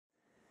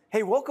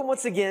Hey, welcome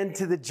once again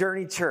to the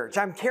Journey Church.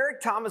 I'm Carrick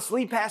Thomas,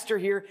 lead pastor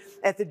here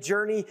at the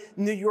Journey,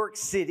 New York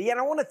City. And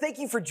I want to thank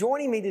you for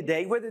joining me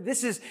today, whether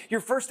this is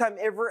your first time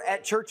ever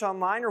at church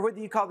online or whether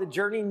you call the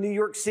Journey, New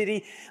York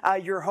City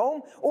your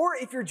home, or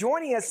if you're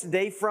joining us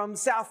today from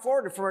South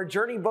Florida, from our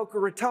Journey, Boca,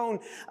 Raton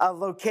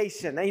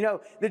location. Now, you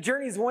know, the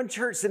Journey is one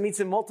church that meets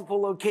in multiple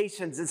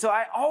locations. And so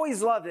I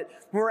always love it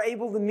when we're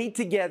able to meet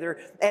together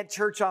at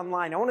church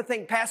online. I want to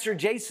thank Pastor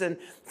Jason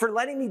for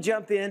letting me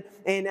jump in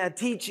and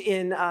teach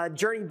in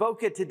Journey,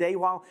 Boca today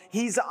while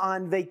he's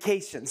on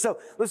vacation. So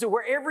listen,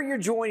 wherever you're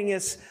joining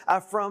us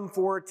from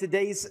for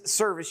today's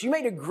service, you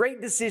made a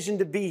great decision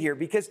to be here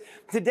because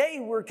today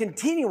we're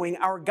continuing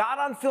our God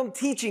on Film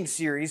teaching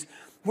series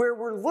where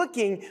we're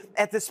looking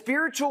at the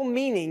spiritual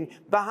meaning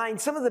behind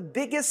some of the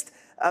biggest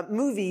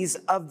movies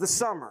of the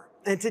summer.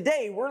 And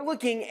today we're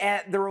looking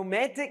at the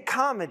romantic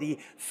comedy,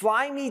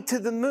 Fly Me to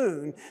the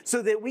Moon,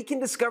 so that we can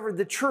discover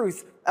the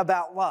truth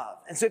about love.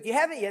 And so if you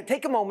haven't yet,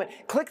 take a moment,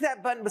 click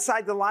that button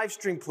beside the live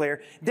stream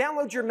player,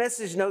 download your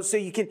message notes so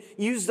you can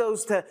use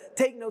those to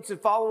take notes and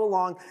follow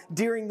along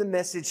during the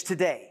message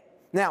today.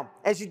 Now,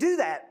 as you do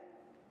that,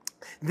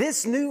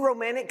 this new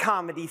romantic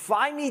comedy,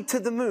 Fly Me to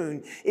the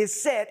Moon, is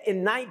set in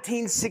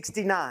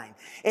 1969.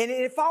 And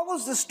it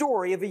follows the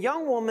story of a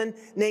young woman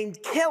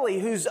named Kelly,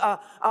 who's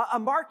a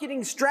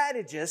marketing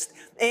strategist,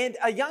 and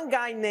a young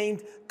guy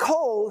named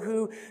Cole,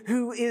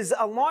 who is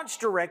a launch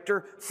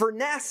director for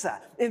NASA.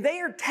 And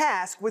they are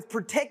tasked with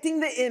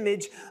protecting the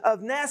image of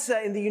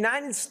NASA in the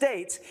United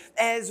States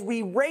as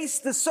we race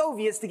the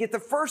Soviets to get the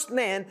first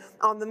man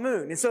on the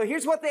moon. And so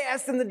here's what they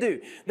asked them to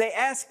do. They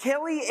asked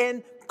Kelly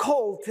and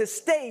Cole to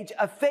stage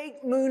a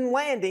fake moon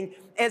landing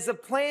as a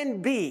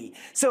plan B.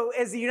 So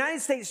as the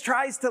United States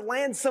tries to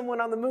land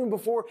someone on the moon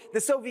before the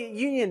Soviet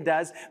Union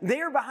does,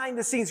 they're behind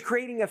the scenes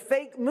creating a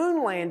fake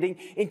moon landing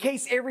in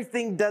case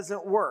everything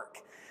doesn't work.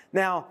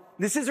 Now,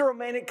 this is a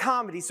romantic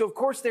comedy, so of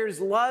course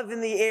there's love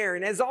in the air.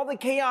 And as all the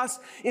chaos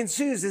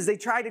ensues as they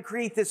try to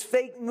create this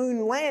fake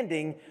moon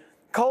landing,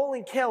 Cole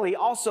and Kelly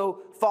also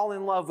fall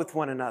in love with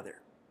one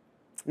another.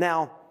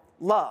 Now,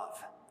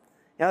 love.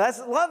 Now,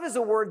 love is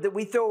a word that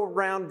we throw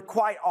around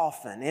quite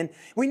often. And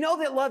we know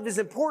that love is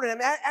important. I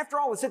mean, after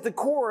all, it's at the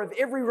core of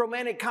every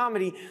romantic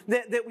comedy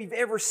that we've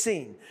ever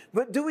seen.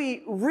 But do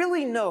we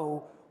really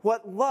know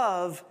what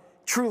love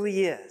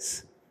truly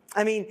is?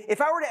 I mean,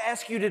 if I were to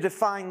ask you to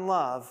define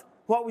love,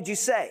 what would you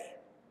say?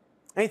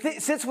 I mean,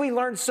 since we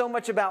learned so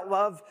much about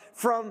love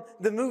from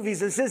the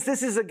movies, and since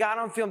this is a God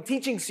on Film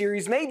teaching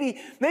series,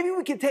 maybe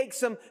we could take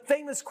some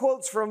famous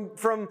quotes from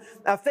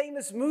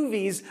famous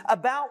movies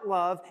about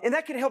love, and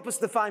that could help us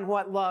define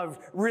what love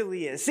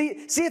really is. See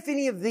if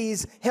any of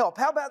these help.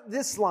 How about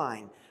this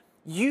line?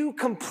 You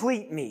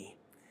complete me.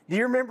 Do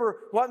you remember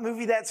what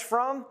movie that's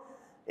from?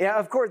 Yeah,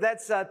 of course,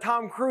 that's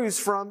Tom Cruise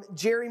from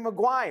Jerry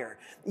Maguire.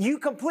 You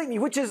complete me,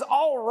 which is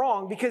all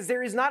wrong because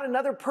there is not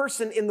another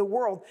person in the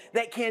world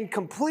that can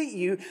complete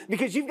you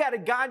because you've got a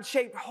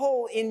God-shaped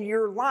hole in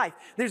your life.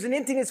 There's an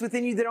emptiness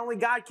within you that only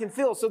God can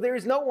fill. So there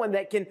is no one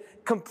that can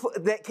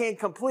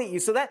complete you.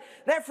 So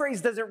that phrase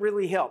doesn't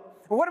really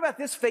help. Well, what about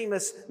this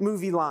famous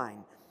movie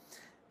line?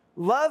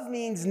 Love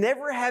means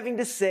never having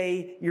to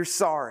say you're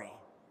sorry.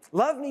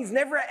 Love means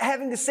never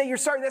having to say you're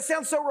sorry. That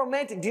sounds so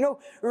romantic. Do you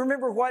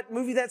remember what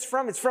movie that's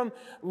from? It's from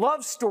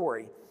Love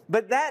Story.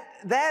 But that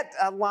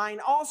line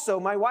also,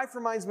 my wife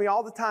reminds me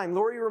all the time,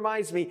 Lori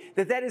reminds me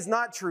that is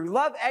not true.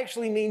 Love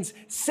actually means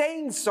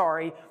saying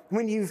sorry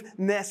when you've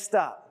messed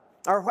up.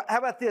 Or how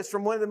about this,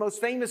 from one of the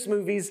most famous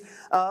movies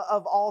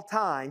of all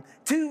time?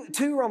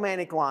 Two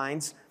romantic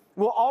lines.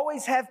 We'll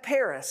always have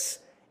Paris,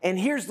 and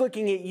here's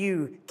looking at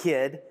you,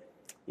 kid.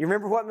 You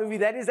remember what movie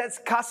that is? That's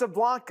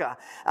Casablanca,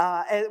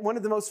 one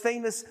of the most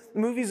famous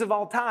movies of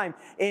all time.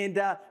 And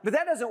but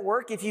that doesn't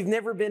work if you've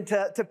never been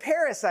to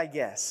Paris, I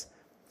guess.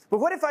 But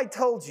what if I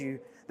told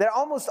you that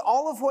almost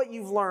all of what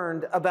you've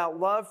learned about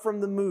love from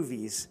the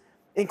movies,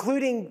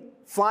 including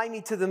Fly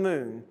Me to the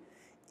Moon,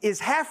 is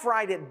half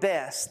right at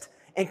best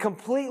and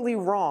completely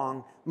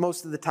wrong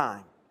most of the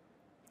time?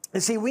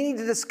 And see, we need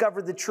to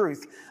discover the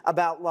truth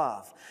about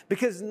love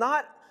because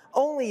not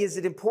only is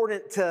it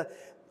important to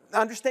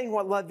understanding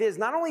what love is,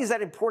 not only is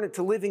that important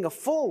to living a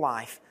full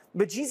life,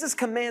 but Jesus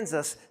commands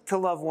us to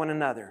love one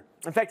another.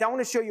 In fact, I want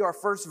to show you our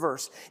first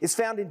verse. It's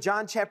found in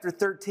John chapter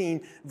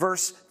 13,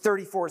 verse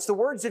 34. It's the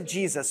words of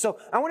Jesus. So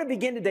I want to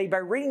begin today by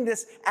reading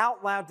this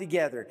out loud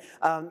together.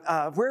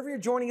 Wherever you're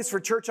joining us for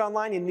church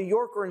online in New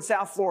York or in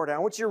South Florida, I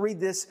want you to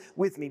read this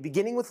with me,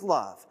 beginning with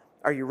love.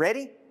 Are you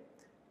ready?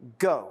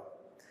 Go.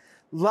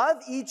 Love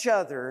each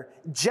other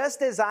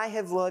just as I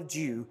have loved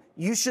you.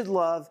 You should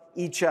love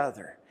each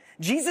other.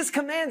 Jesus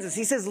commands us.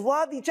 He says,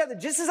 love each other.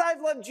 Just as I've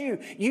loved you,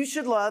 you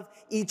should love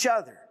each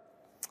other.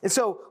 And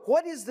so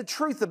what is the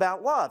truth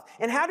about love?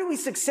 And how do we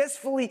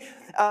successfully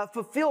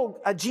fulfill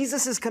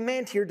Jesus'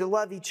 command here to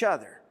love each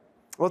other?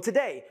 Well,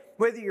 today,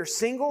 whether you're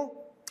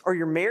single or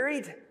you're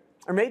married,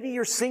 or maybe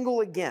you're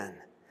single again,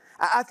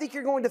 I think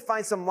you're going to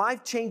find some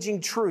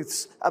life-changing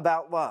truths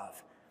about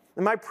love.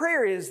 And my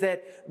prayer is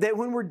that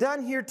when we're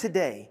done here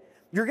today,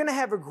 you're going to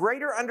have a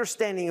greater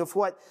understanding of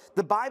what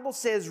the Bible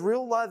says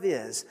real love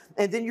is,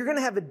 and then you're going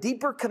to have a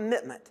deeper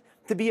commitment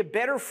to be a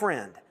better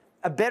friend,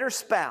 a better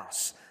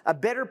spouse, a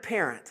better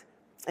parent,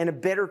 and a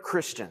better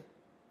Christian.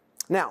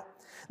 Now,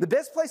 the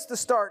best place to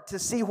start to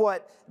see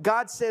what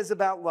God says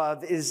about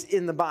love is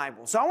in the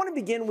Bible. So I want to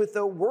begin with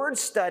a word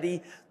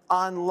study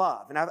on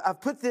love. And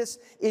I've put this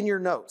in your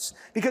notes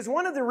because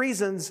one of the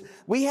reasons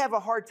we have a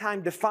hard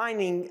time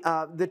defining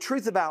the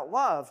truth about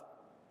love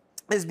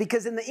is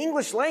because in the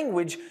English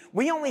language,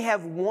 we only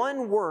have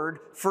one word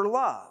for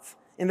love,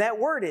 and that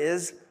word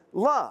is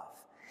love.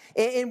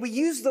 And we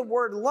use the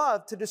word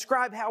love to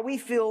describe how we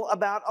feel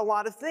about a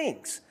lot of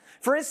things.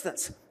 For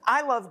instance,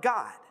 I love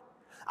God.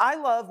 I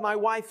love my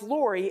wife,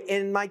 Lori,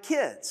 and my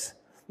kids.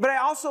 But I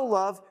also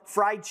love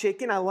fried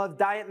chicken. I love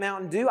Diet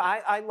Mountain Dew.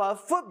 I love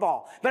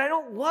football. But I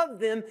don't love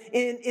them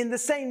in the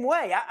same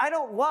way. I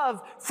don't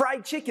love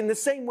fried chicken the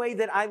same way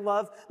that I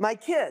love my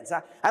kids.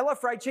 I love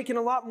fried chicken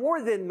a lot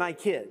more than my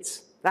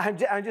kids.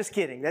 I'm just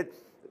kidding.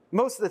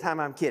 Most of the time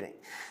I'm kidding.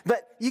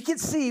 But you can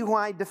see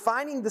why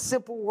defining the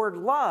simple word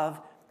love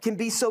can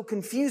be so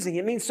confusing.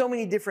 It means so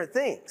many different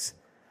things.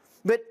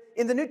 But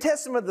in the New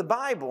Testament of the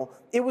Bible,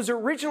 it was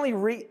originally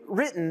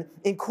written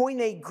in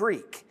Koine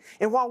Greek.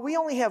 And while we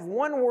only have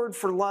one word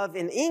for love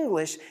in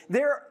English,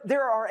 there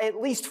are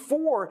at least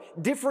 4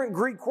 different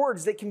Greek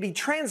words that can be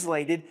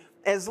translated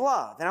as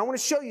love. And I want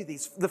to show you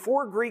the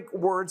 4 Greek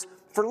words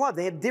for love.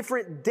 They have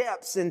different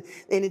depths and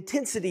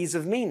intensities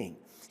of meaning.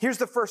 Here's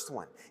the first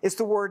one. It's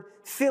the word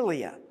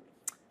philia.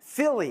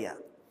 Philia.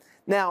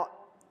 Now,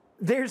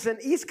 there's an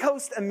East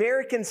Coast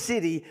American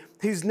city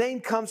whose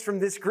name comes from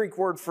this Greek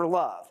word for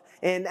love.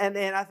 And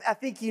I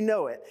think you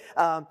know it.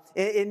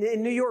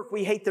 In New York,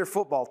 we hate their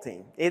football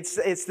team.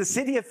 It's the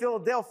city of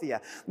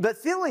Philadelphia. But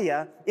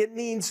philia, it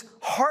means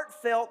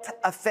heartfelt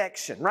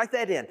affection. Write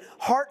that in.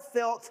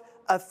 Heartfelt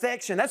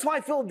affection. That's why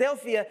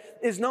Philadelphia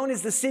is known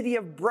as the city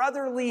of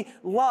brotherly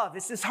love.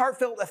 It's this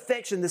heartfelt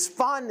affection, this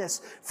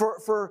fondness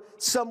for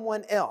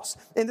someone else.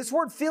 And this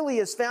word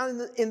philia is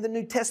found in the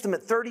New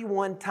Testament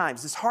 31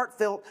 times. This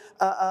heartfelt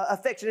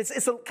affection.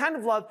 It's a kind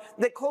of love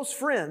that close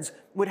friends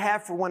would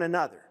have for one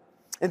another.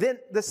 And then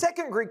the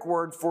second Greek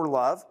word for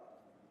love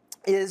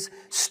is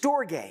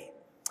storge.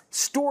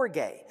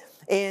 Storge.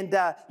 And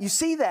you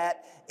see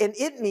that, and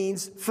it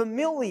means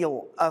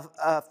familial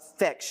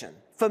affection.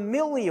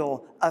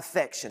 Familial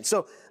affection.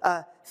 So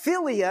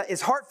philia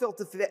is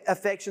heartfelt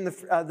affection,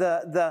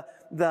 the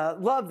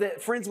love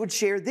that friends would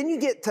share. Then you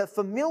get to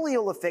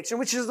familial affection,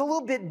 which is a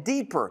little bit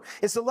deeper.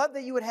 It's the love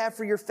that you would have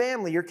for your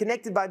family. You're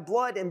connected by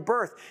blood and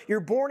birth.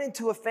 You're born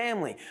into a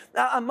family.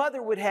 A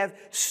mother would have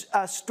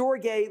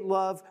storge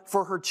love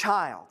for her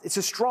child. It's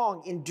a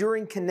strong,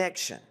 enduring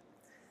connection.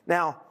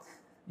 Now,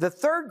 the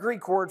third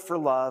Greek word for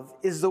love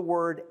is the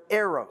word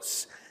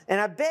eros. And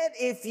I bet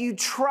if you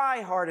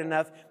try hard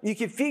enough, you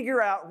can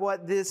figure out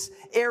what this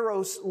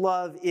eros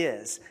love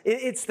is.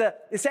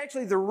 It's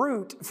actually the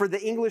root for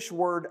the English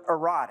word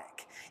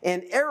erotic.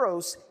 And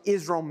eros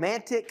is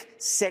romantic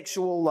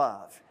sexual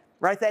love.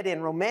 Write that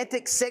in,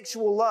 romantic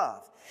sexual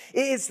love.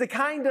 It's the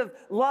kind of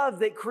love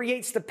that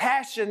creates the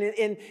passion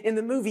in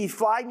the movie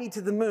Fly Me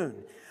to the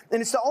Moon. And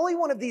it's the only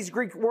one of these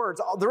Greek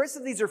words. The rest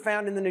of these are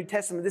found in the New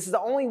Testament. This is the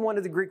only one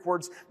of the Greek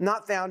words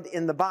not found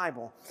in the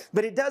Bible.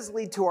 But it does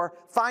lead to our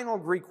final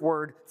Greek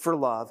word for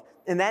love,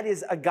 and that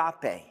is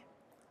agape.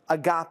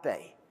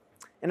 Agape.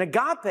 And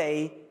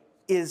agape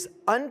is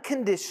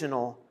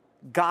unconditional,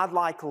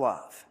 godlike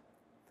love.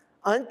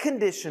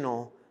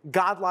 Unconditional,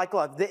 godlike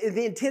love.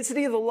 The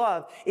intensity of the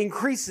love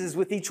increases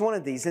with each one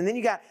of these. And then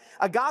you got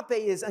agape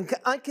is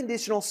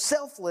unconditional,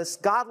 selfless,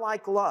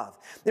 godlike love.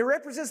 It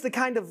represents the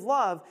kind of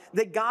love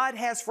that God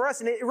has for us.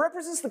 And it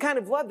represents the kind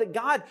of love that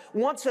God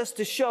wants us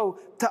to show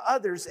to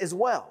others as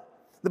well.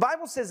 The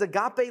Bible says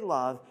agape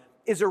love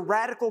is a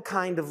radical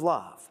kind of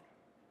love.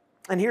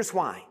 And here's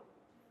why.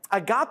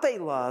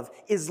 Agape love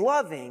is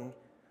loving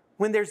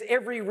when there's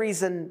every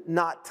reason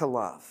not to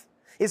love.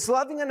 It's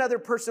loving another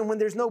person when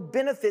there's no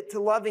benefit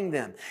to loving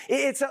them.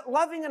 It's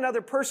loving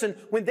another person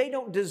when they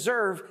don't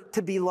deserve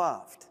to be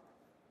loved.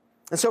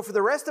 And so for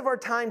the rest of our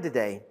time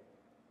today,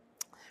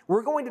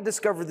 we're going to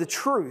discover the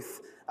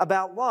truth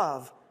about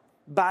love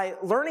by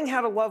learning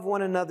how to love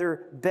one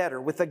another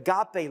better with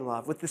agape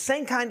love, with the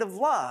same kind of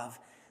love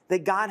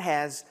that God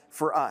has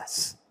for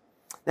us.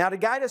 Now, to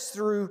guide us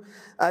through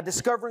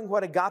discovering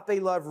what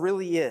agape love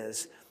really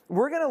is,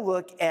 we're going to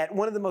look at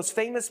one of the most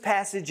famous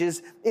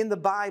passages in the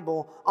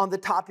Bible on the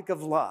topic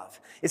of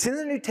love. It's in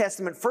the New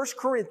Testament, 1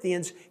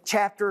 Corinthians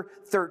chapter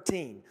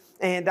 13.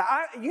 And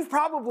you've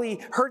probably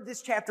heard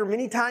this chapter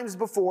many times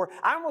before.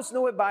 I almost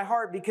know it by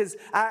heart because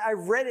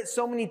I've read it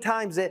so many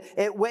times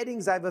at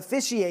weddings I've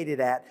officiated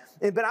at.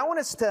 But I want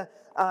us to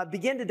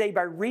begin today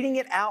by reading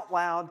it out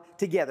loud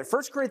together.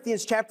 1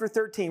 Corinthians chapter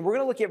 13. We're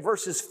going to look at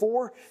verses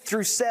 4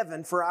 through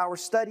 7 for our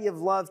study of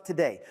love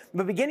today.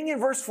 But beginning in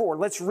verse 4,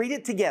 let's read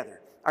it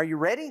together. Are you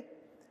ready?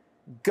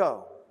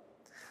 Go.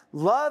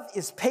 Love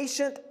is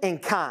patient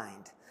and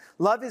kind.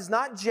 Love is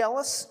not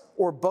jealous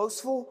or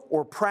boastful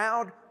or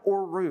proud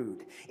or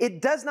rude. It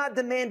does not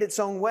demand its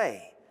own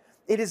way.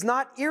 It is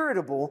not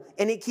irritable,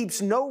 and it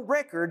keeps no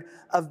record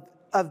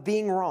of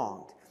being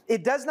wronged.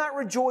 It does not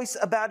rejoice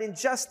about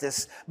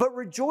injustice, but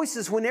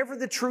rejoices whenever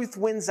the truth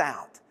wins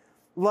out.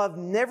 Love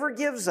never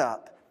gives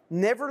up,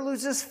 never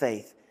loses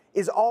faith,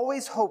 is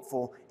always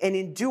hopeful, and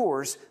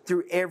endures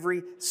through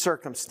every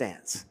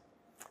circumstance.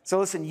 So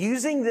listen,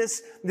 using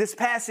this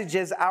passage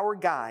as our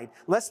guide,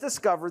 let's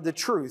discover the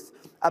truth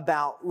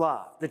about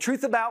love. The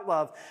truth about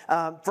love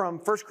from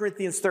 1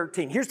 Corinthians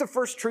 13. Here's the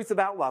first truth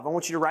about love. I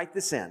want you to write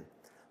this in.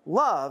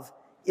 Love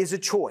is a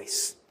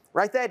choice.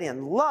 Write that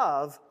in.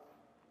 Love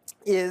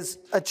is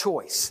a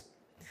choice.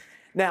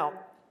 Now,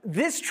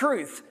 this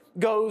truth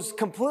goes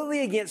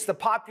completely against the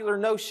popular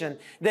notion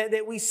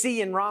that we see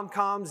in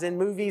rom-coms and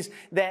movies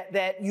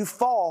that you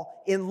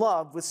fall in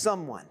love with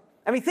someone.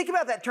 I mean, think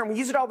about that term. We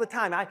use it all the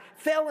time. I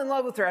fell in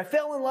love with her. I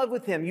fell in love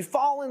with him. You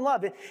fall in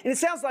love. And it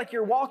sounds like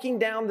you're walking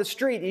down the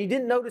street and you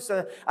didn't notice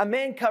a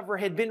man cover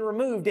had been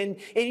removed and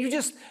you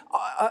just,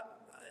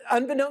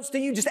 unbeknownst to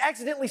you, just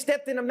accidentally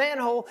stepped in a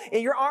manhole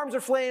and your arms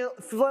are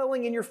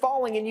flailing and you're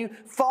falling and you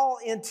fall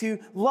into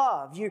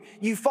love.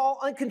 You fall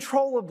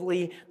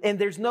uncontrollably and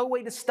there's no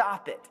way to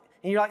stop it.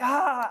 And you're like,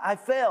 I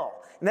fell.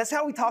 And that's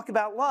how we talk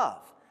about love.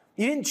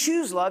 You didn't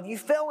choose love, you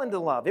fell into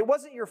love. It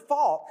wasn't your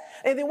fault.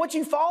 And then once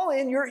you fall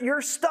in,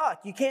 you're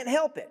stuck. You can't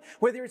help it.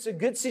 Whether it's a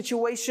good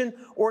situation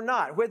or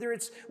not. Whether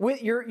it's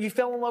you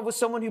fell in love with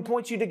someone who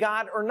points you to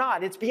God or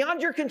not. It's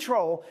beyond your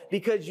control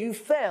because you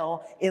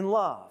fell in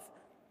love.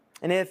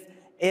 And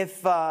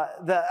if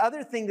the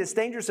other thing that's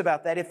dangerous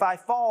about that, if I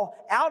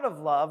fall out of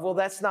love, well,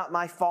 that's not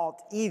my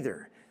fault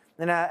either.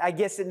 And I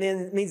guess it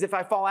means if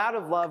I fall out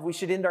of love, we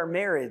should end our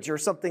marriage or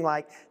something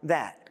like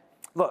that.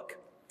 Look,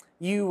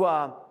 you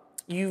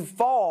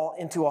fall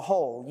into a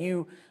hole.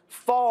 You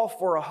fall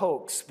for a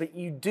hoax, but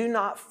you do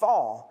not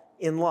fall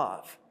in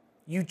love.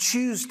 You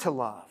choose to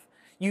love.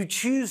 You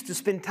choose to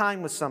spend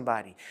time with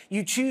somebody.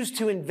 You choose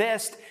to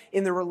invest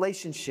in the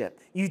relationship.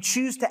 You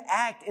choose to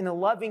act in a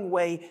loving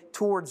way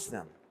towards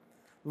them.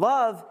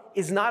 Love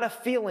is not a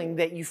feeling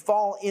that you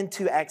fall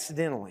into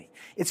accidentally.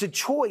 It's a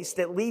choice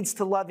that leads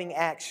to loving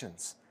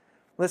actions.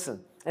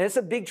 Listen, and it's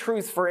a big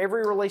truth for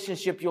every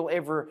relationship you'll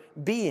ever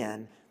be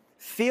in.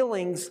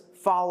 Feelings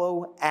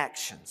follow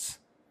actions.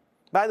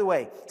 By the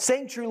way,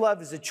 saying true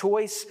love is a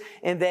choice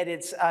and that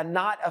it's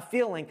not a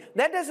feeling,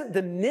 that doesn't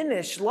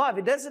diminish love.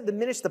 It doesn't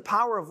diminish the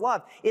power of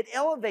love. It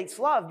elevates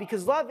love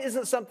because love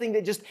isn't something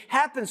that just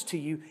happens to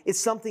you. It's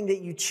something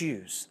that you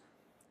choose.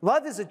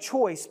 Love is a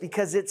choice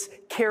because it's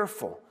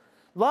careful.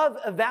 Love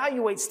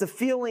evaluates the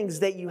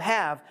feelings that you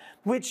have,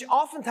 which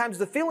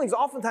the feelings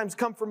oftentimes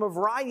come from a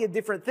variety of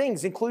different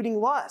things, including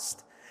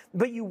lust.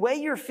 But you weigh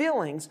your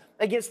feelings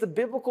against the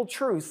biblical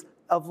truth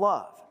of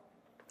love.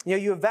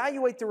 You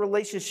evaluate the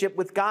relationship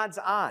with God's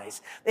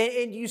eyes,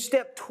 and you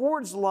step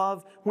towards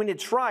love when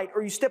it's right,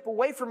 or you step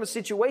away from a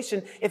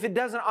situation if it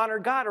doesn't honor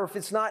God or if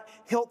it's not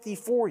healthy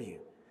for you.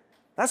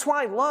 That's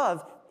why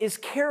love is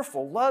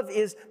careful. Love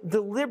is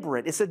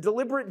deliberate. It's a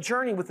deliberate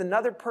journey with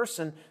another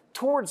person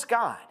towards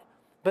God.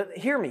 But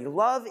hear me,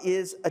 love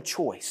is a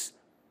choice.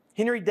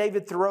 Henry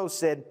David Thoreau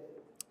said,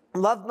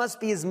 love must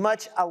be as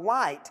much a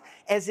light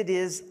as it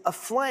is a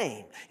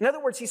flame. In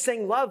other words, he's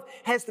saying love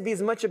has to be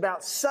as much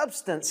about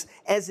substance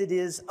as it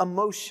is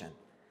emotion.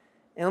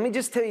 And let me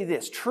just tell you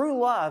this, true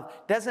love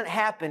doesn't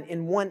happen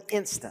in one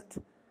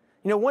instant.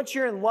 Once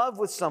you're in love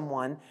with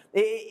someone,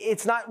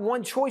 it's not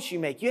one choice you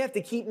make. You have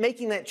to keep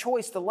making that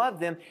choice to love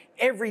them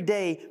every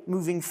day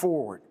moving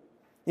forward.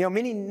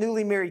 Many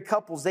newly married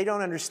couples, they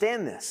don't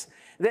understand this.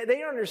 They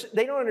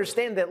don't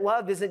understand that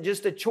love isn't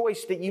just a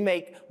choice that you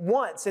make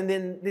once and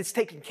then it's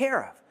taken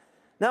care of.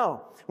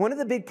 No, one of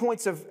the big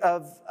points of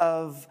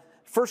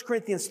 1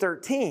 Corinthians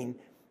 13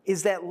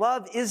 is that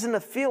love isn't a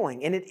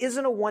feeling and it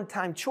isn't a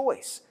one-time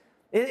choice.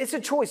 It's a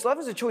choice. Love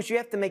is a choice you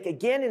have to make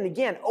again and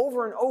again,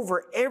 over and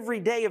over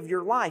every day of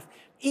your life.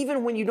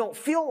 Even when you don't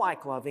feel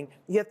like loving,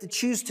 you have to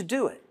choose to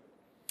do it.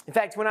 In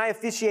fact, when I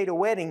officiate a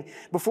wedding,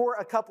 before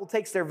a couple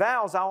takes their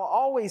vows, I'll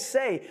always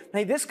say,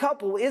 hey, this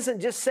couple isn't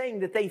just saying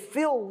that they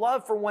feel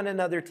love for one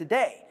another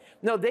today.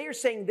 No, they are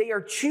saying they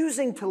are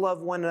choosing to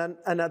love one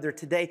another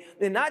today.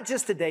 And not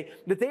just today,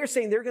 but they are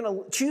saying they're going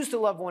to choose to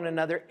love one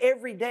another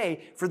every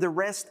day for the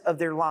rest of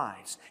their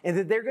lives. And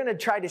that they're going to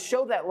try to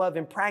show that love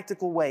in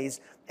practical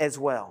ways as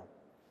well.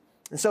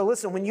 And so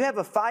listen, when you have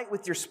a fight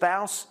with your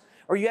spouse,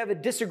 or you have a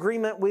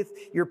disagreement with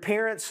your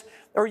parents,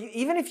 or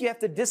even if you have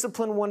to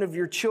discipline one of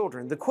your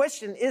children, the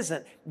question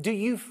isn't, do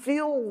you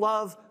feel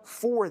love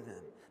for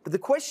them? But the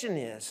question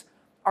is,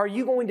 are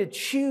you going to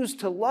choose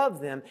to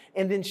love them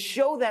and then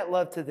show that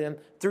love to them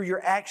through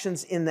your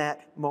actions in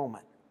that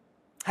moment?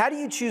 How do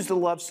you choose to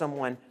love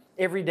someone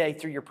every day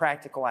through your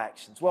practical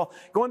actions? Well,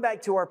 going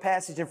back to our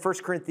passage in 1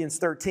 Corinthians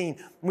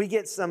 13, we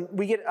get some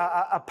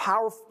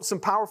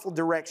powerful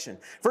direction.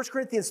 1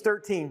 Corinthians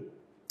 13,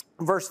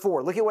 verse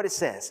 4, look at what it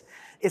says.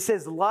 It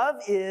says, love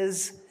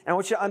is, and I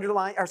want you to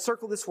underline or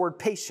circle this word,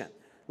 patient.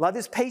 Love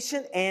is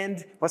patient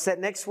and, what's that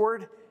next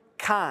word?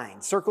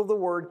 Kind. Circle the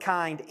word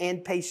kind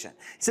and patient.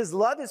 It says,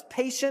 love is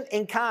patient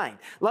and kind.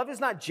 Love is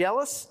not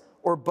jealous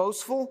or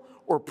boastful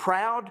or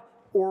proud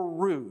or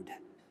rude.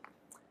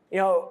 You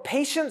know,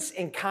 patience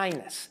and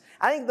kindness.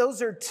 I think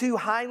those are two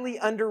highly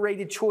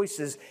underrated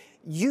choices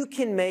you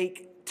can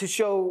make to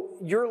show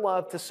your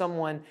love to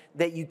someone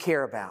that you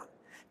care about.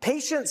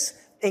 Patience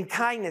and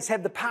kindness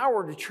have the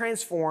power to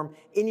transform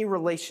any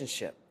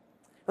relationship.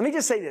 Let me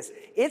just say this.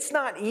 It's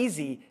not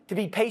easy to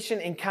be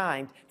patient and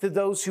kind to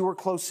those who are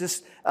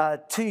closest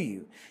to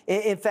you.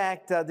 In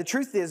fact, the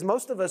truth is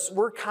most of us,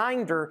 we're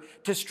kinder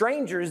to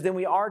strangers than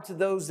we are to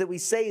those that we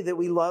say that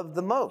we love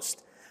the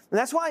most. And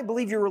that's why I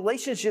believe your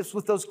relationships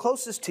with those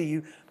closest to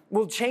you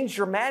will change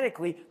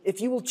dramatically if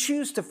you will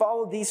choose to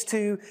follow these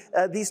two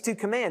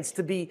commands,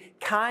 to be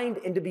kind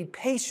and to be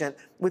patient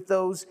with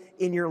those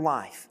in your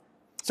life.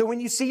 So when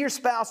you see your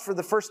spouse for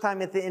the first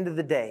time at the end of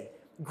the day,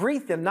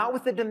 greet them not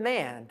with a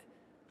demand,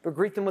 but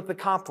greet them with a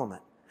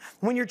compliment.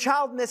 When your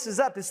child messes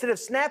up, instead of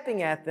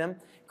snapping at them,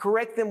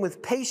 correct them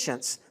with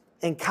patience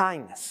and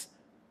kindness.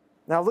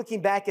 Now,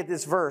 looking back at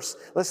this verse,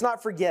 let's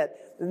not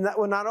forget,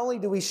 not only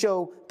do we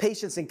show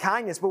patience and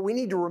kindness, but we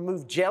need to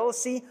remove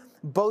jealousy,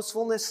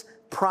 boastfulness,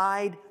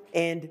 pride,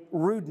 and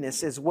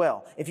rudeness as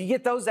well. If you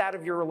get those out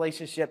of your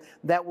relationship,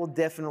 that will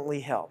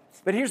definitely help.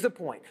 But here's the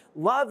point.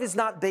 Love is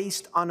not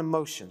based on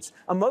emotions.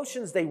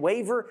 Emotions, they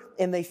waver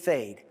and they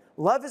fade.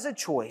 Love is a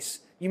choice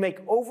you make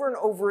over and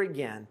over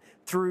again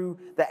through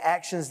the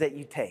actions that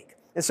you take.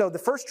 And so the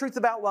first truth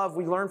about love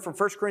we learned from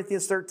 1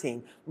 Corinthians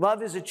 13,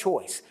 love is a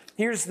choice.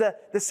 Here's the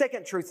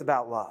second truth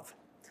about love.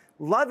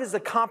 Love is a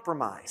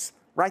compromise.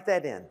 Write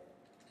that in.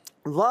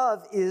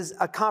 Love is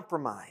a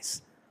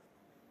compromise.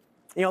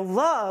 You know,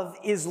 love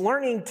is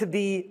learning to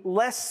be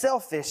less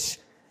selfish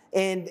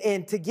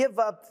and to give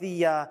up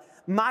the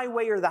my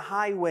way or the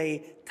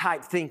highway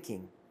type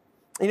thinking.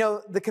 You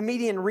know, the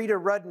comedian Rita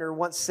Rudner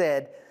once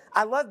said,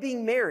 "I love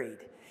being married.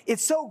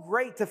 It's so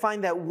great to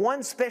find that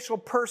one special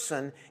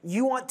person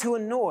you want to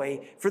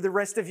annoy for the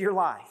rest of your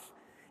life."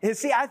 And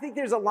see, I think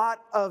there's a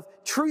lot of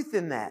truth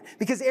in that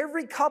because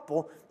every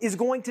couple is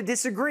going to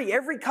disagree.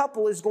 Every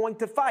couple is going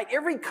to fight.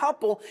 Every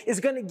couple is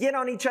going to get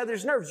on each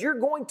other's nerves. You're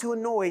going to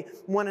annoy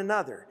one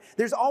another.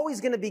 There's always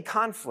going to be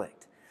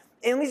conflict.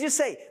 And let me just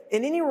say,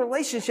 in any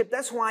relationship,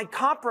 that's why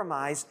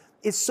compromise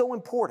is so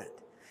important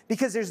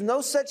because there's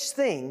no such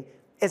thing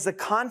as a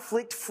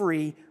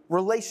conflict-free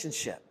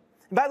relationship.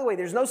 And by the way,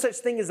 there's no such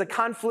thing as a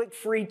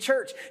conflict-free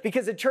church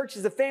because a church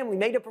is a family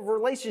made up of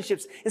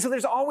relationships. And so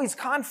there's always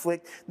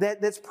conflict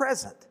that's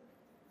present.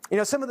 You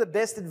know, some of the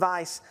best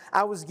advice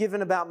I was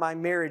given about my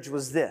marriage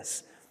was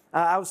this.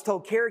 I was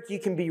told, Carrick, you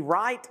can be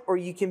right or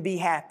you can be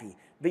happy,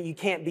 but you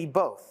can't be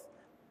both.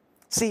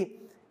 See,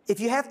 if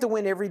you have to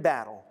win every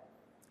battle,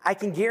 I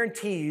can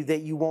guarantee you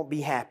that you won't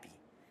be happy.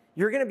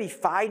 You're going to be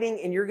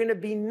fighting and you're going to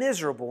be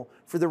miserable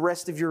for the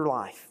rest of your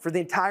life, for the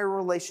entire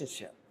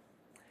relationship.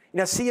 You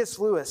know, C.S.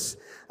 Lewis,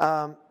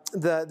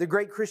 the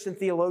great Christian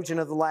theologian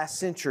of the last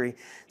century,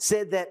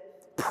 said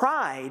that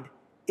pride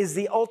is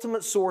the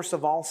ultimate source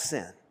of all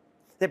sin.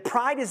 That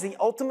pride is the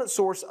ultimate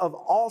source of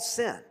all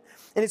sin.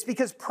 And it's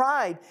because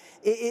pride,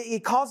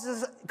 it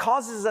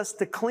causes us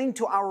to cling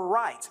to our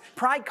rights.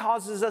 Pride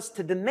causes us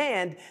to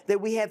demand that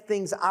we have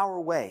things our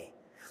way.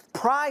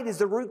 Pride is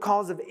the root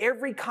cause of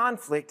every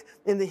conflict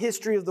in the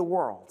history of the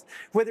world.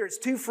 Whether it's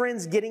two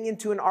friends getting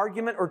into an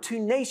argument or two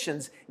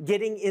nations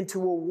getting into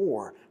a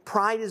war,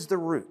 pride is the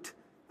root.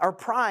 Our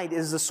pride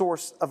is the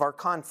source of our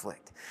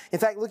conflict. In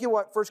fact, look at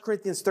what 1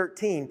 Corinthians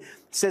 13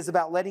 says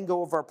about letting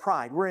go of our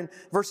pride. We're in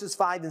verses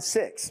 5 and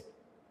 6.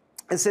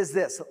 It says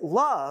this,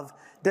 love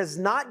does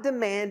not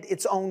demand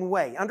its own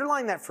way.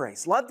 Underline that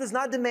phrase. Love does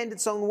not demand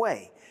its own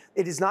way.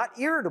 It is not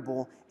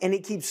irritable, and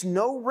it keeps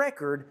no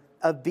record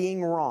of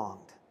being wronged.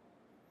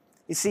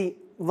 You see,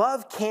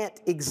 love can't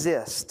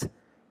exist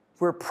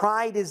where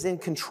pride is in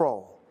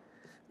control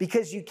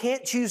because you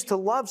can't choose to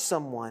love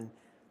someone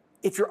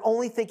if you're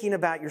only thinking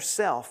about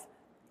yourself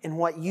and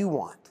what you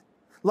want.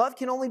 Love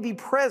can only be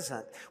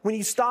present when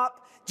you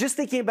stop just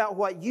thinking about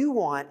what you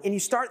want and you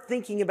start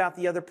thinking about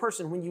the other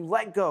person, when you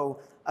let go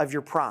of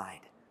your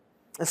pride.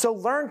 And so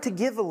learn to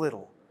give a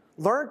little.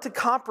 Learn to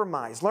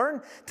compromise.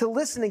 Learn to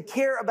listen and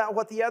care about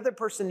what the other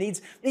person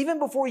needs, even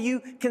before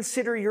you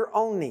consider your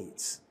own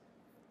needs.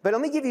 But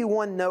let me give you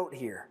one note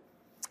here.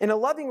 In a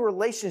loving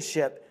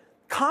relationship,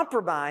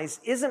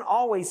 compromise isn't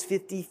always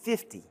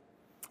 50-50.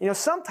 You know,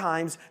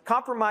 sometimes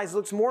compromise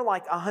looks more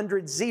like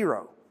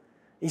 100-0.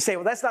 You say,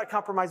 well, that's not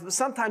compromise, but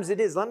sometimes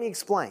it is. Let me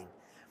explain.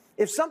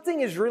 If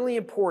something is really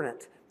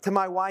important to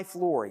my wife,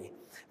 Lori,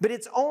 but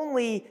it's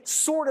only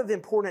sort of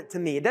important to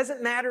me, it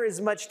doesn't matter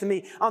as much to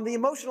me. On the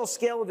emotional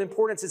scale of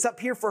importance, it's up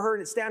here for her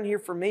and it's down here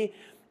for me.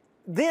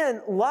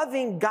 Then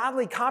loving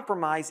godly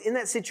compromise in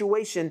that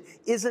situation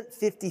isn't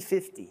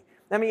 50-50.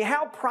 I mean,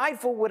 how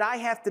prideful would I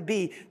have to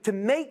be to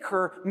make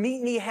her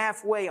meet me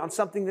halfway on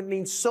something that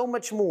means so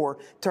much more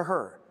to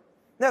her?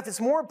 Now, if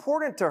it's more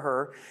important to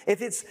her,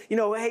 if it's, you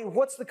know, hey,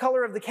 what's the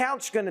color of the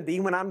couch going to be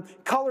when I'm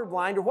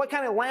colorblind, or what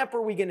kind of lamp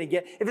are we going to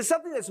get? If it's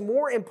something that's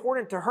more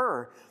important to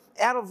her,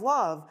 out of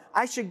love,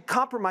 I should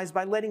compromise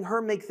by letting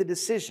her make the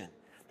decision.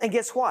 And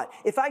guess what?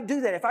 If I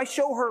do that, if I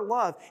show her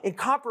love and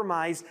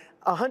compromise,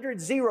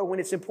 100-0 when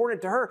it's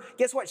important to her,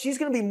 guess what? She's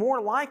going to be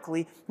more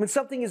likely when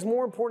something is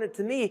more important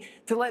to me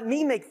to let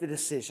me make the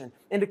decision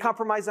and to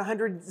compromise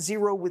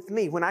 100-0 with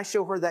me when I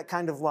show her that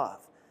kind of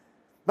love.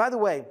 By the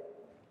way,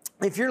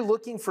 if you're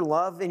looking for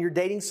love and you're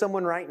dating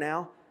someone right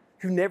now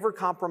who never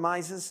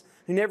compromises,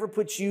 who never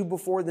puts you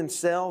before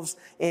themselves,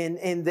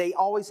 and they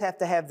always have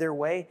to have their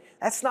way,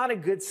 that's not a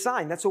good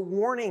sign. That's a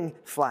warning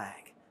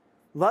flag.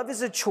 Love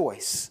is a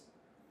choice,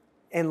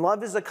 and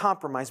love is a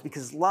compromise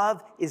because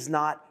love is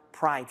not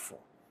prideful.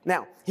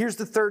 Now, here's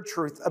the third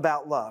truth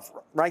about love.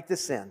 Write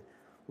this in.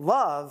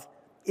 Love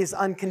is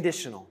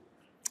unconditional.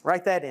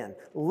 Write that in.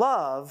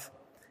 Love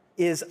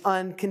is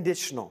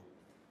unconditional.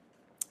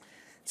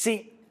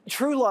 See,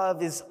 true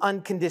love is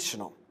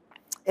unconditional.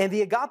 And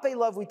the agape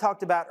love we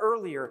talked about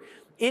earlier,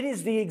 it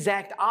is the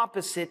exact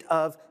opposite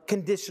of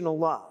conditional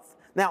love.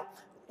 Now,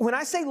 when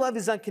I say love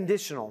is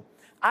unconditional,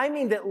 I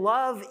mean that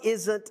love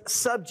isn't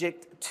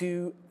subject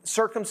to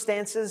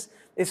circumstances.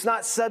 It's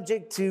not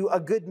subject to a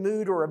good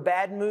mood or a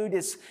bad mood.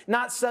 It's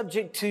not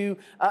subject to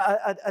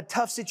a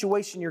tough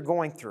situation you're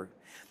going through.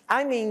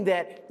 I mean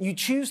that you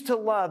choose to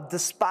love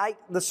despite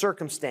the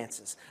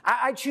circumstances.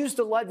 I choose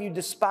to love you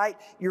despite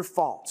your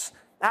faults.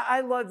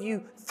 I love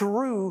you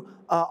through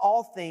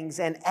all things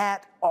and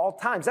at all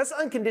times. That's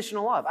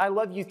unconditional love. I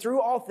love you through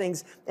all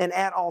things and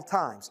at all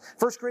times.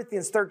 1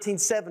 Corinthians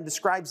 13:7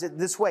 describes it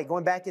this way,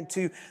 going back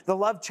into the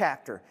love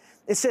chapter.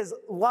 It says,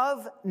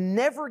 love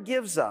never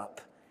gives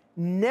up,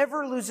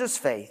 never loses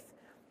faith,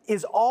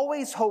 is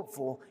always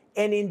hopeful,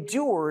 and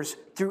endures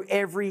through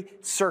every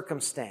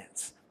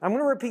circumstance. I'm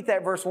going to repeat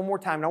that verse one more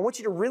time, and I want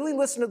you to really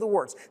listen to the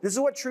words. This is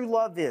what true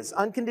love is,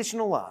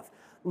 unconditional love.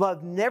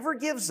 Love never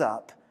gives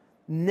up,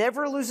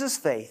 never loses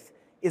faith,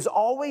 is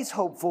always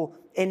hopeful,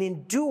 and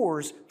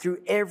endures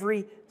through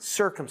every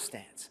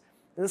circumstance.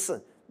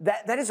 Listen,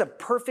 that is a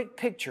perfect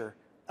picture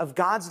of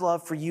God's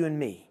love for you and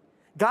me.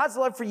 God's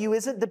love for you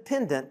isn't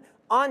dependent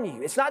on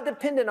you. It's not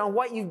dependent on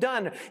what you've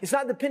done. It's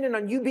not dependent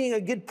on you being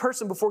a good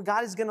person before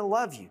God is going to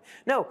love you.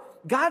 No,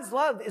 God's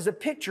love is a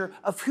picture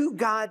of who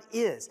God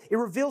is. It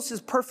reveals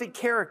His perfect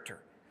character.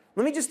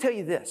 Let me just tell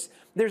you this.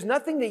 There's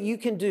nothing that you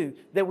can do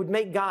that would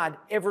make God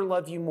ever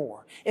love you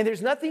more. And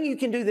there's nothing you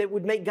can do that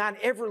would make God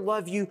ever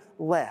love you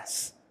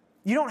less.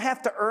 You don't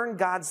have to earn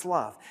God's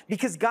love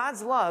because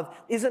God's love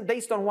isn't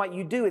based on what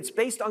you do. It's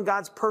based on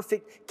God's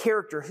perfect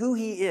character, who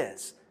He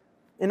is.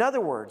 In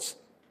other words,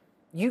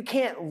 you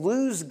can't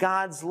lose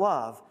God's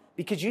love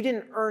because you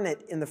didn't earn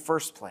it in the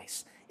first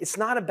place. It's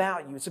not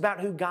about you. It's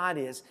about who God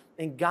is.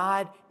 And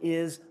God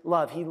is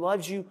love. He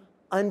loves you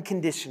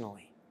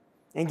unconditionally.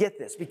 And get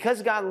this,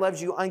 because God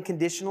loves you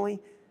unconditionally,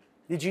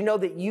 did you know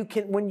that you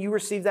can, when you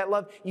receive that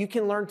love, you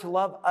can learn to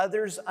love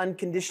others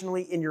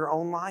unconditionally in your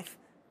own life?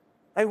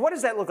 I mean, what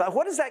does that look like?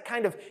 What is that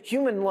kind of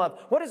human love?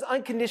 What is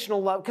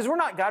unconditional love? Because we're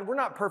not God, we're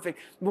not perfect.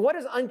 But what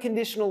does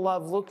unconditional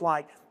love look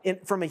like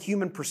from a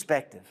human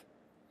perspective?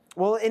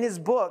 Well, in his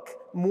book,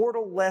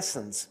 Mortal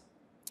Lessons,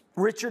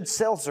 Richard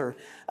Selzer,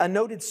 a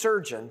noted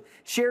surgeon,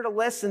 shared a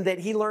lesson that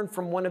he learned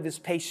from one of his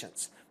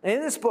patients. And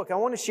in this book, I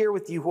want to share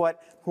with you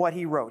what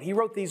he wrote. He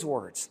wrote these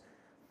words.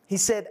 He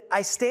said,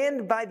 I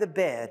stand by the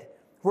bed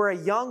where a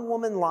young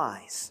woman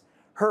lies,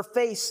 her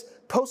face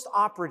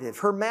post-operative,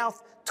 her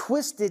mouth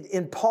twisted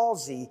in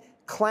palsy,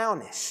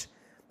 clownish.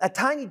 A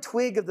tiny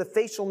twig of the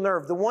facial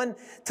nerve, the one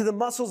to the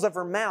muscles of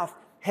her mouth,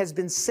 has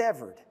been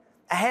severed.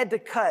 I had to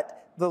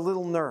cut the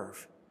little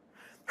nerve.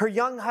 Her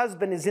young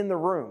husband is in the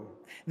room.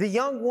 The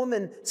young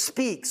woman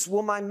speaks.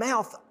 Will my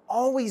mouth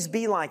always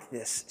be like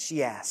this?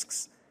 She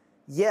asks.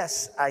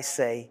 Yes, I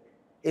say,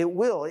 it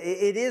will.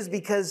 It is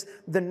because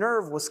the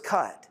nerve was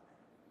cut.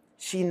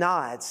 She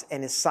nods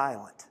and is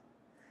silent.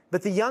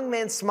 But the young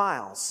man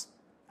smiles.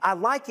 I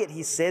like it,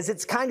 he says.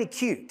 It's kind of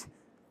cute.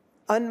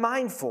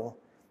 Unmindful,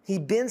 he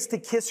bends to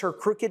kiss her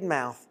crooked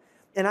mouth,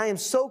 and I am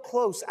so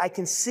close I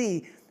can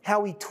see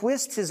how he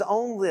twists his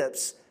own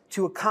lips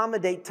to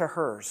accommodate to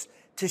hers,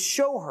 to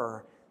show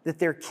her that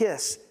their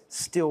kiss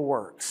still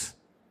works.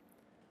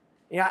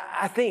 You know,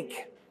 I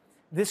think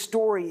this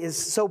story is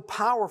so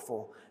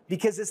powerful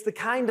because it's the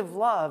kind of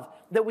love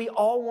that we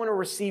all want to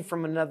receive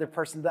from another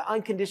person, the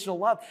unconditional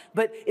love.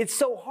 But it's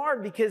so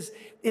hard because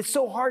it's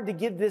so hard to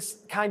give this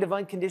kind of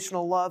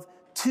unconditional love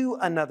to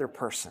another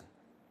person.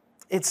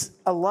 It's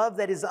a love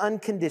that is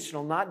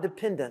unconditional, not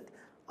dependent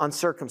on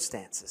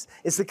circumstances.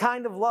 It's the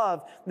kind of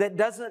love that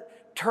doesn't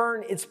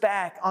turn its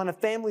back on a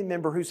family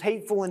member who's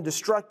hateful and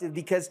destructive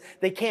because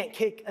they can't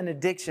kick an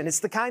addiction.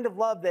 It's the kind of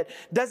love that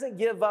doesn't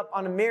give up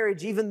on a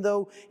marriage even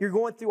though you're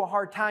going through a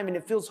hard time and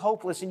it feels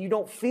hopeless and you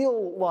don't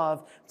feel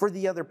love for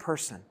the other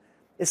person.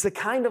 It's the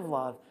kind of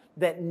love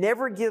that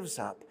never gives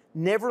up,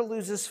 never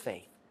loses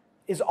faith,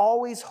 is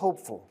always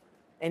hopeful,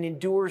 and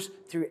endures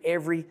through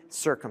every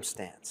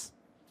circumstance.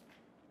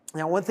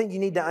 Now, one thing you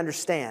need to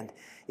understand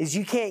is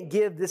you can't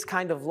give this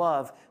kind of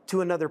love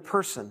to another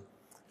person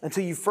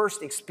until you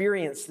first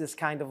experience this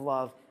kind of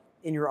love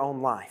in your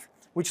own life,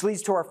 which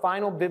leads to our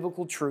final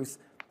biblical truth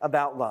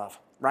about love.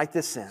 Write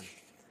this in.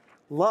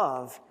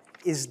 Love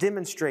is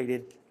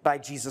demonstrated by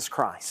Jesus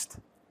Christ.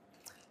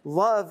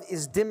 love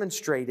is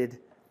demonstrated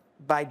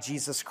by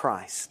Jesus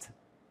Christ.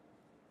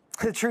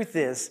 The truth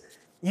is,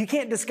 you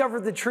can't discover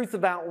the truth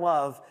about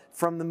love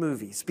from the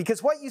movies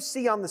because what you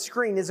see on the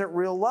screen isn't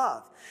real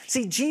love.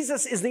 See,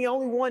 Jesus is the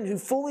only one who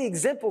fully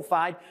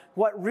exemplified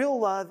what real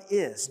love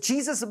is.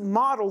 Jesus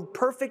modeled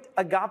perfect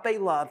agape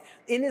love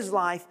in his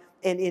life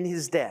and in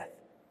his death.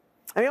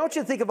 I want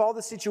you to think of all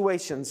the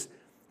situations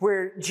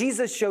where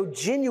Jesus showed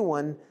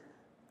genuine,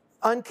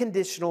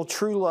 unconditional,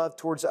 true love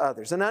towards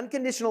others. An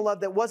unconditional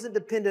love that wasn't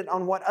dependent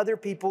on what other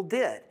people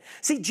did.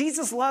 See,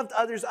 Jesus loved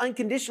others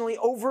unconditionally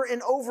over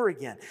and over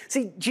again.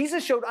 See,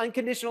 Jesus showed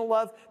unconditional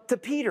love to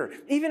Peter,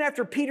 even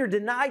after Peter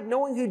denied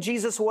knowing who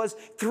Jesus was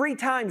 3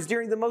 times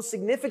during the most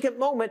significant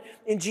moment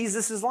in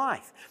Jesus'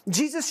 life.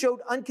 Jesus showed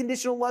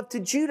unconditional love to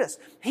Judas.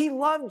 He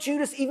loved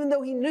Judas even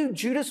though he knew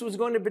Judas was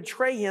going to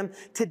betray him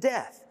to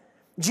death.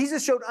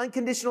 Jesus showed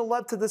unconditional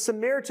love to the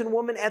Samaritan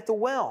woman at the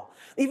well.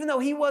 Even though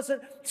he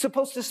wasn't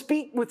supposed to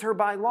speak with her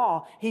by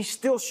law, he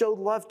still showed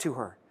love to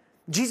her.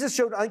 Jesus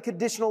showed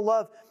unconditional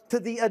love to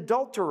the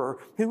adulterer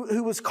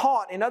who was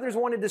caught and others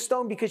wanted to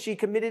stone because she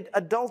committed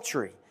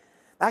adultery.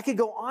 I could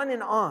go on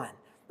and on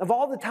of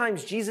all the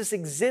times Jesus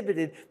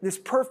exhibited this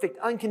perfect,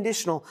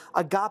 unconditional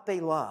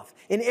agape love.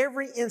 In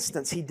every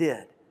instance he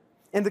did.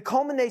 And the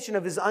culmination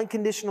of his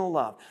unconditional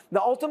love,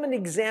 the ultimate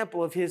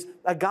example of his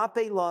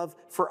agape love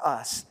for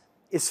us,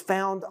 is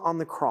found on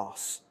the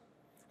cross,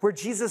 where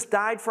Jesus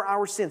died for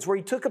our sins, where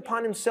he took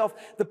upon himself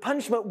the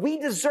punishment we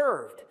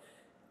deserved.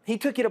 He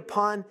took it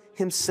upon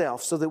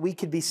himself so that we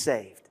could be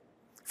saved.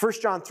 1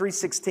 John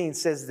 3:16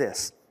 says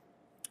this,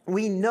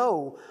 we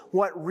know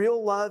what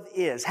real love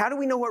is. How do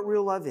we know what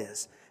real love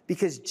is?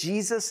 Because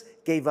Jesus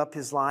gave up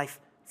his life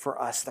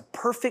for us. The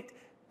perfect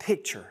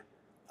picture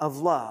of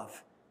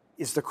love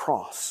is the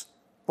cross.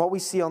 What we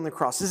see on the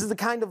cross. This is the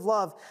kind of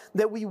love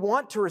that we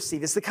want to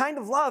receive. It's the kind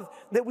of love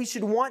that we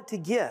should want to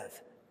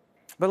give.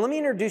 But let me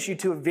introduce you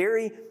to a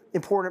very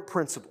important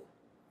principle.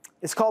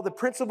 It's called the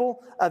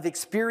principle of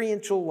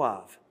experiential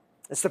love.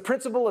 It's the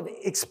principle of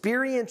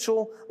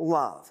experiential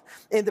love.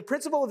 And the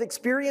principle of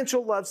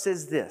experiential love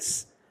says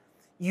this: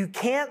 you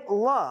can't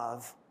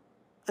love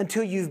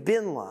until you've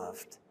been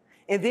loved.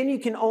 And then you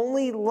can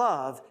only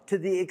love to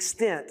the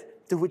extent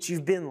to which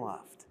you've been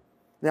loved.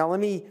 Now let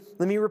me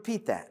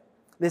repeat that.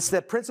 It's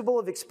the principle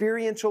of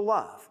experiential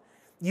love.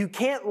 You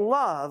can't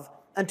love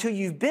until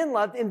you've been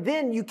loved, and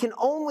then you can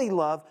only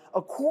love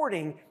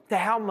according to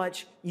how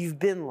much you've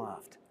been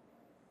loved.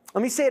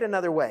 Let me say it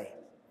another way.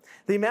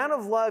 The amount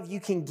of love you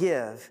can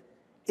give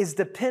is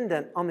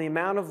dependent on the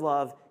amount of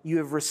love you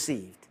have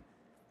received.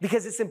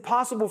 Because it's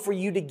impossible for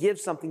you to give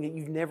something that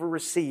you've never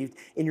received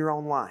in your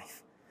own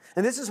life.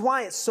 And this is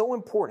why it's so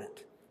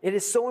important. It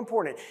is so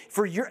important.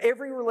 For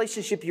every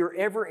relationship you're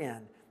ever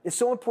in, it's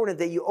so important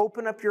that you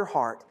open up your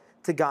heart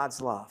to God's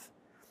love.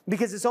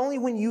 Because it's only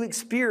when you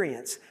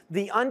experience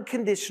the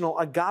unconditional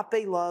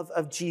agape love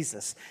of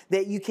Jesus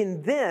that you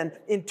can then,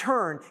 in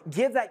turn,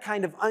 give that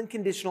kind of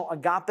unconditional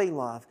agape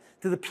love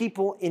to the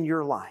people in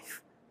your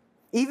life.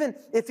 Even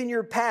if in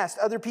your past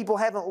other people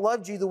haven't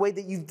loved you the way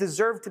that you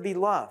deserve to be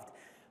loved,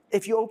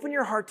 if you open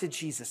your heart to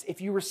Jesus,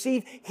 if you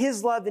receive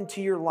his love into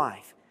your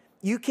life,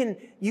 you can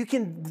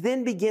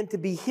then begin to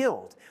be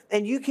healed.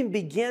 And you can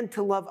begin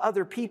to love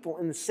other people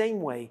in the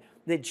same way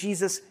that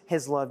Jesus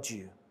has loved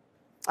you.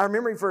 Our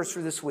memory verse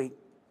for this week,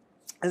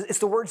 it's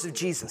the words of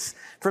Jesus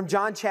from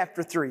John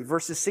chapter 3,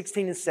 verses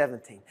 16 and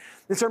 17.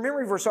 It's our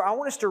memory verse, so I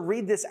want us to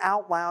read this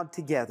out loud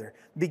together,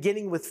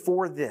 beginning with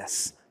 "for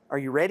this." Are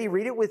you ready?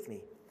 Read it with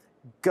me.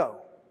 Go.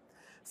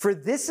 For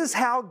this is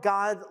how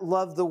God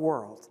loved the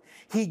world.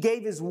 He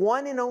gave his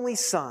one and only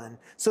Son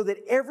so that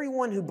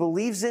everyone who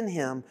believes in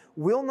him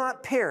will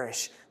not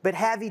perish, but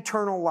have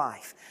eternal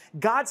life.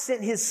 God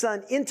sent his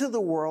Son into the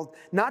world,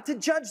 not to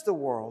judge the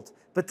world,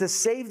 but to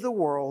save the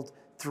world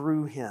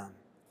through him.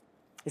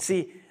 You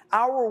see,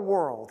 our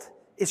world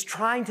is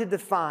trying to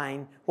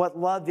define what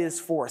love is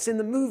for us. In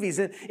the movies,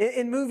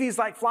 in movies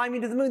like Fly Me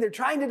to the Moon, they're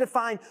trying to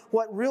define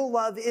what real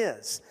love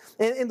is.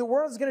 And the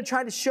world is going to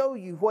try to show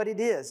you what it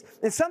is.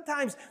 And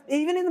sometimes,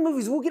 even in the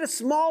movies, we'll get a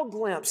small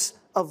glimpse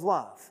of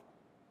love.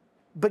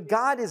 But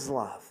God is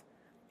love.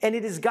 And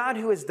it is God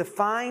who has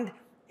defined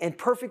and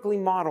perfectly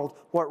modeled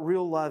what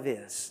real love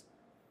is.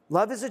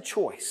 Love is a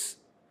choice.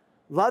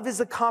 Love is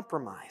a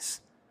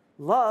compromise.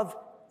 Love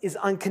is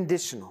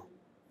unconditional.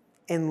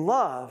 And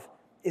love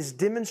is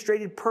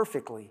demonstrated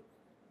perfectly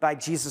by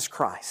Jesus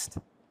Christ.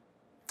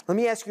 Let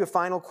me ask you a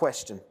final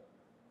question.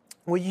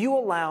 Will you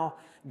allow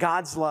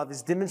God's love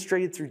as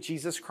demonstrated through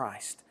Jesus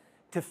Christ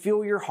to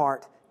fill your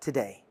heart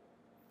today?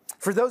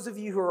 For those of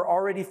you who are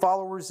already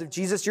followers of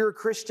Jesus, you're a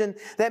Christian,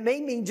 that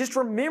may mean just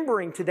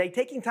remembering today,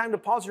 taking time to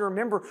pause and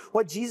remember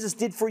what Jesus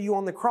did for you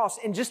on the cross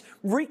and just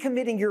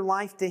recommitting your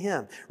life to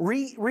him,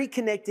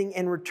 reconnecting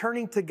and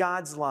returning to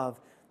God's love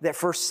that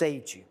first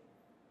saved you.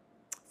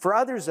 For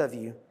others of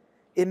you,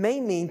 it may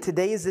mean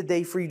today is the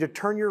day for you to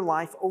turn your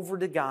life over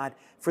to God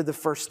for the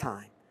first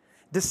time.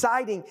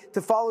 Deciding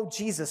to follow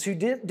Jesus, who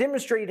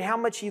demonstrated how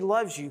much he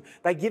loves you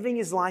by giving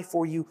his life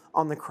for you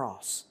on the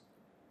cross.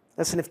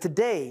 Listen, if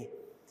today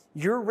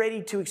you're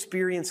ready to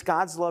experience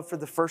God's love for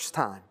the first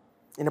time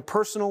in a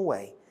personal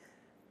way,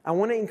 I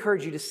want to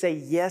encourage you to say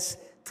yes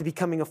to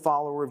becoming a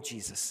follower of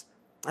Jesus.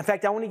 In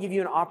fact, I want to give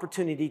you an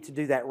opportunity to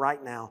do that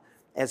right now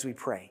as we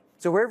pray.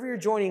 So wherever you're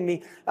joining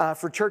me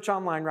for church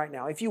online right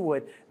now, if you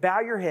would, bow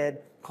your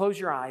head, close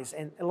your eyes,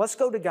 and let's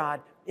go to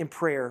God in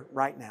prayer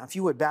right now. If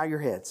you would, bow your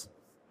heads.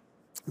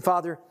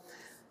 Father,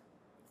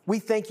 we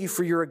thank you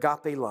for your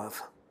agape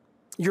love,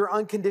 your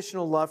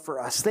unconditional love for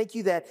us. Thank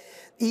you that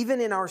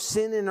even in our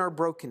sin and our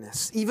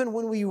brokenness, even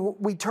when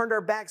we turned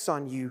our backs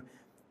on you,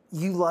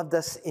 you loved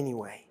us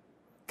anyway.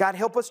 God,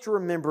 help us to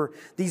remember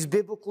these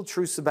biblical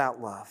truths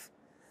about love.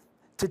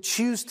 To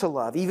choose to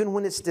love, even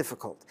when it's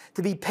difficult.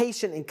 To be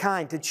patient and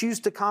kind. To choose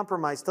to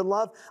compromise. To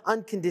love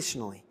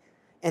unconditionally.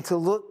 And to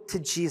look to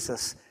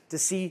Jesus to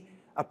see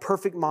a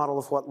perfect model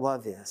of what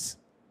love is.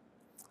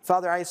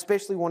 Father, I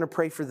especially want to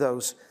pray for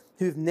those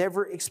who have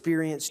never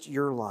experienced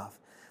your love.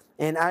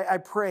 And I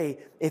pray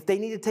if they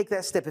need to take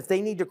that step, if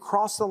they need to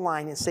cross the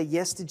line and say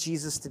yes to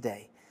Jesus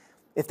today,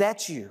 if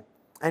that's you,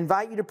 I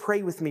invite you to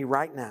pray with me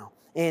right now.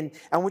 And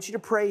I want you to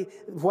pray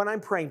what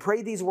I'm praying.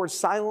 Pray these words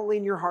silently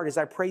in your heart as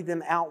I pray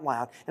them out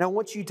loud. And I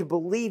want you to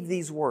believe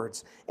these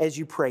words as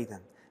you pray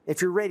them.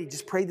 If you're ready,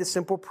 just pray this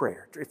simple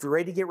prayer. If you're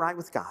ready to get right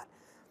with God.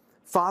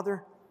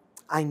 Father,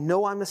 I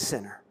know I'm a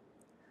sinner,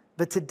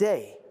 but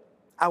today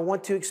I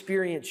want to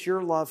experience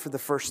your love for the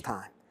first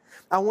time.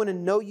 I want to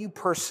know you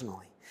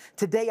personally.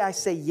 Today I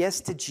say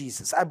yes to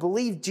Jesus. I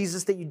believe,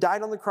 Jesus, that you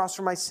died on the cross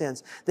for my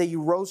sins, that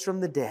you rose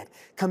from the dead.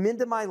 Come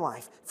into my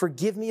life.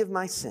 Forgive me of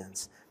my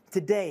sins.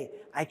 Today,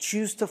 I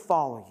choose to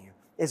follow you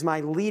as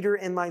my leader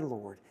and my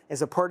Lord,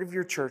 as a part of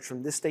your church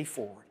from this day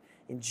forward.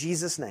 In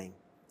Jesus' name,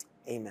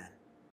 amen.